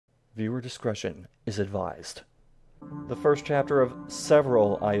Viewer discretion is advised. The first chapter of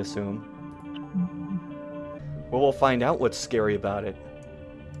several, I assume. Well, we'll find out what's scary about it.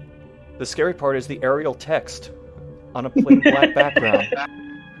 The scary part is the aerial text on a plain black background.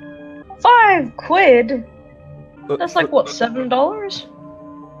 £5? That's like, what,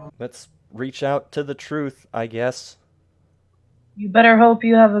 $7? Let's reach out to the truth, I guess. You better hope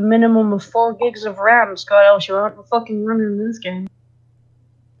you have a minimum of 4 gigs of RAM, Scott, else you aren't fucking running this game.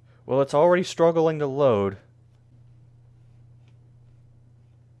 Well, it's already struggling to load.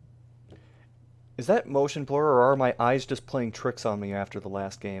 Is that motion blur, or are my eyes just playing tricks on me after the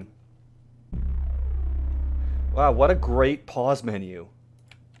last game? Wow, what a great pause menu.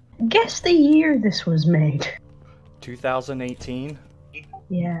 Guess the year this was made. 2018?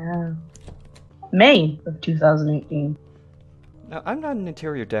 Yeah. May of 2018. Now, I'm not an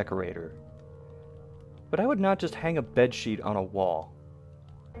interior decorator, but I would not just hang a bedsheet on a wall.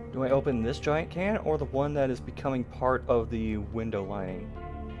 Do I open this giant can, or the one that is becoming part of the window lining?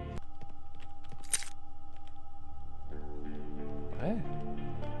 What?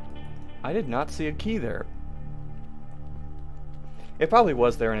 I did not see a key there. It probably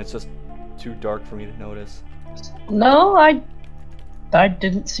was there and it's just too dark for me to notice. No, I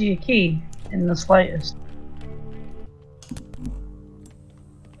didn't see a key in the slightest.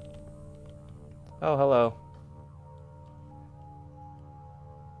 Oh, hello.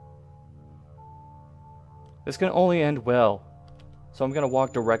 This can only end well, so I'm gonna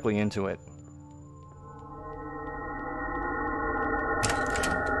walk directly into it.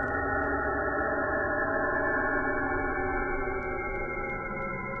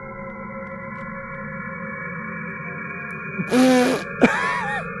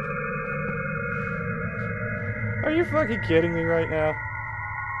 Are you fucking kidding me right now?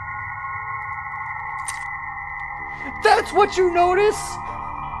 That's what you notice?!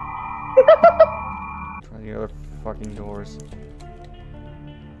 Try the other fucking doors.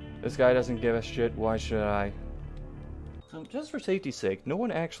 This guy doesn't give a shit, why should I? So just for safety's sake, no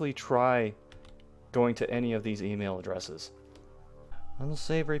one actually try going to any of these email addresses.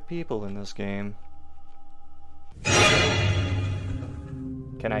 Unsavory people in this game.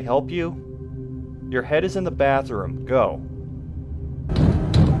 Can I help you? Your head is in the bathroom. Go.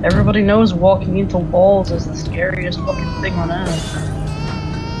 Everybody knows walking into walls is the scariest fucking thing on earth.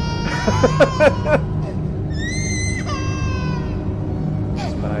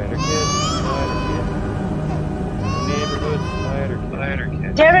 Spider kid, spider kid. Neighborhood spider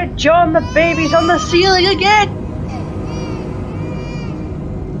kid. Damn it, John, the baby's on the ceiling again!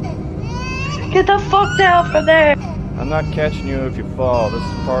 Get the fuck down from there! I'm not catching you if you fall. This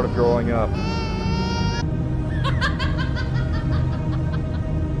is part of growing up.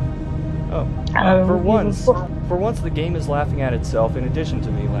 Oh, for once the game is laughing at itself in addition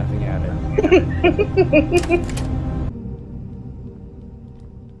to me laughing at it.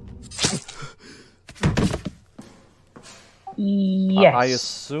 Yes. I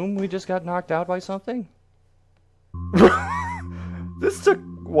assume we just got knocked out by something? This took...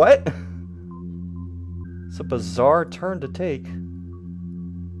 what? It's a bizarre turn to take.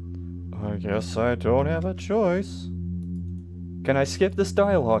 I guess I don't have a choice. Can I skip this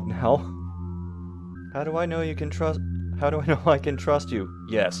dialogue now? How do I know you can trust... How do I know I can trust you?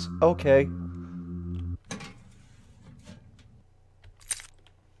 Yes. Okay.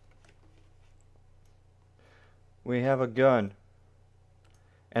 We have a gun.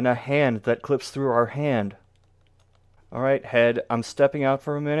 And a hand that clips through our hand. Alright, head, I'm stepping out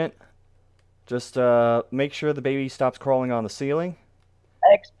for a minute. Just, make sure the baby stops crawling on the ceiling.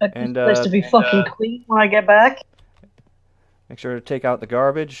 I expect this place to be fucking clean when I get back. Make sure to take out the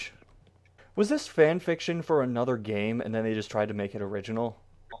garbage. Was this fan fiction for another game and then they just tried to make it original?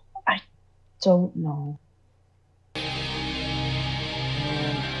 I don't know.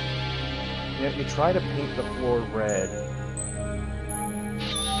 Yeah, you try to paint the floor red.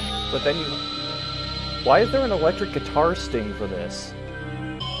 But then you... Why is there an electric guitar sting for this?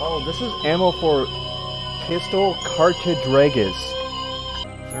 Oh, this is ammo for pistol cartridges.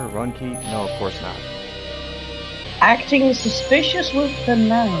 Is there a run key? No, of course not. Acting suspicious with the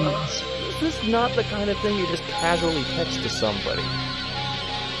knives. This is not the kind of thing you just casually text to somebody.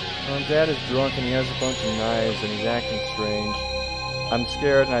 Dad is drunk and he has a bunch of knives and he's acting strange. I'm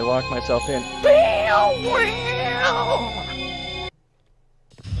scared and I lock myself in.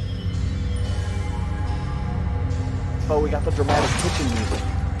 Oh, we got the dramatic kitchen music.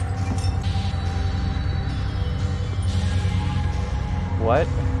 What?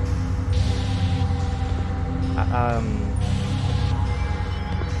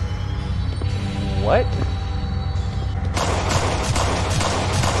 What?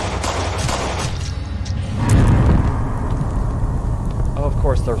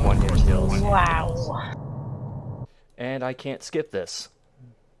 course they're one-hit kills. Wow. And I can't skip this.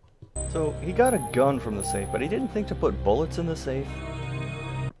 So, he got a gun from the safe, but he didn't think to put bullets in the safe.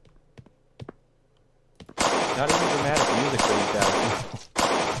 Not even dramatic music that he's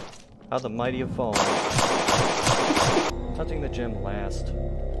got. How the mighty have fallen. Touching the gem last.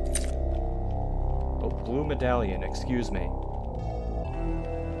 Oh, blue medallion, excuse me.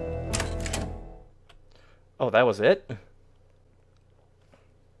 Oh, that was it?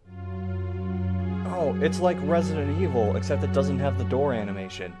 Oh, it's like Resident Evil, except it doesn't have the door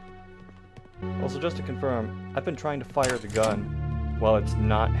animation. Also, just to confirm, I've been trying to fire the gun while it's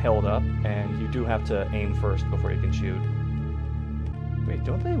not held up, and you do have to aim first before you can shoot. Wait,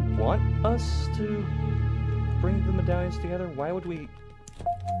 don't they want us to bring the medallions together? Why would we...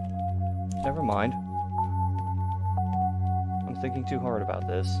 Never mind. I'm thinking too hard about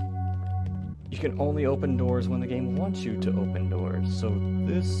this. You can only open doors when the game wants you to open doors, so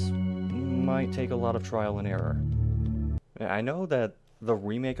this might take a lot of trial and error. I know that the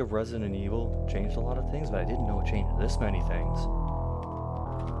remake of Resident Evil changed a lot of things, but I didn't know it changed this many things.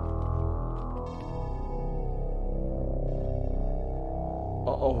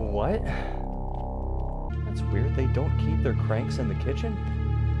 Oh, what? That's weird, they don't keep their cranks in the kitchen?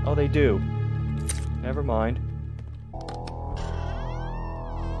 Oh, they do. Never mind.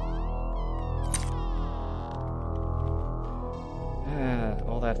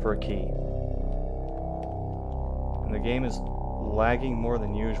 All that for a key. And the game is lagging more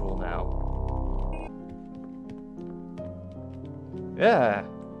than usual now. Yeah!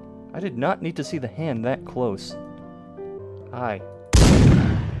 I did not need to see the hand that close. Hi.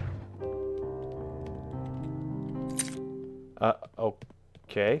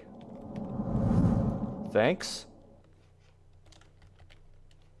 Okay. Thanks.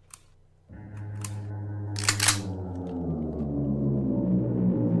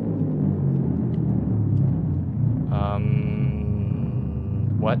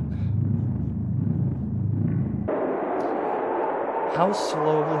 What? How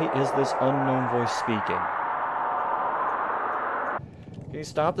slowly is this unknown voice speaking? Can you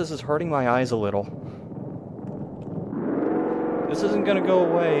stop? This is hurting my eyes a little. This isn't gonna go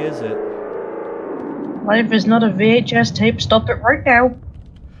away, is it? Life is not a VHS tape. Stop it right now.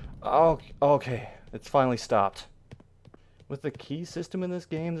 Oh, okay. It's finally stopped. With the key system in this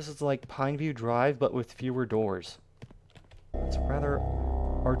game, this is like Pineview Drive, but with fewer doors. It's a rather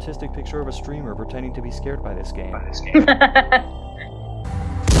artistic picture of a streamer pretending to be scared by this game.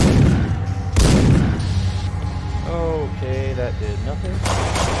 Okay, that did nothing.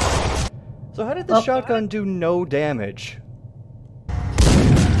 So how did the shotgun do no damage?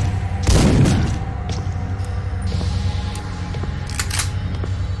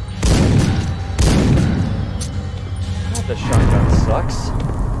 God, the shotgun sucks.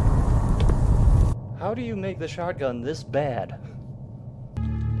 How do you make the shotgun this bad?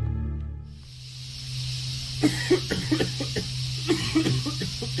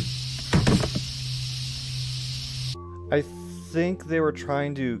 I think they were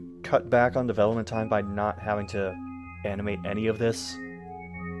trying to cut back on development time by not having to animate any of this.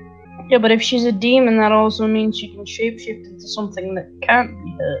 Yeah, but if she's a demon, that also means she can shapeshift into something that can't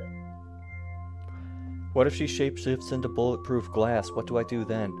be hurt. What if she shapeshifts into bulletproof glass? What do I do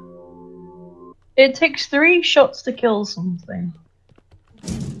then? It takes 3 shots to kill something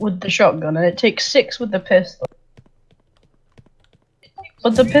with the shotgun, and it takes 6 with the pistol.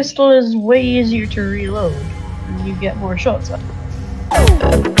 But the pistol is way easier to reload, and you get more shots at it.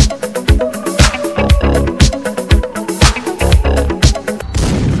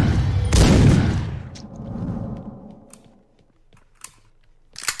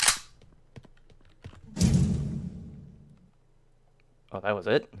 Oh, that was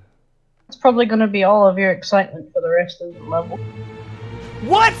it? It's probably going to be all of your excitement for the rest of the level.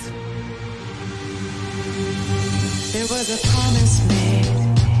 What?! There was a promise made.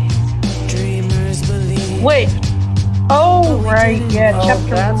 Dreamers believe. Wait! Oh, right, yeah, Oh,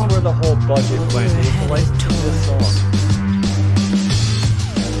 chapter that's 1. where the whole budget went. They licensed this song.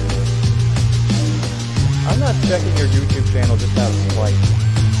 I'm not checking your YouTube channel just out of spite.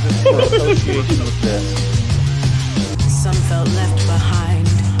 Just for association with this. Some felt left behind,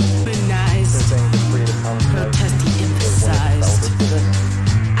 They're benized, saying the creative commons protesting emphasized,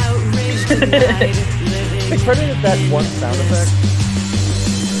 outraged, denied, living. They credited that one sound effect.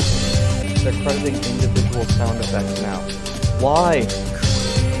 They're crediting individual sound effects now. Why?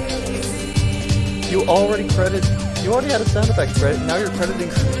 You already had a sound effect credit, now you're crediting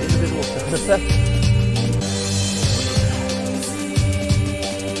individual sound effects?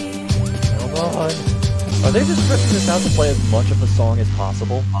 Come on. Are they just scripting this out to play as much of the song as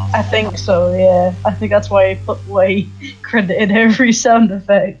possible? I think so, yeah. I think that's why he credited every sound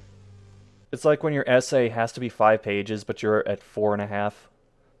effect. It's like when your essay has to be 5 pages, but you're at 4.5.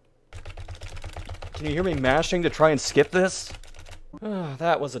 Can you hear me mashing to try and skip this?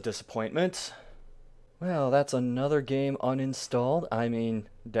 That was a disappointment. Well, that's another game uninstalled. I mean,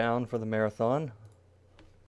 down for the marathon.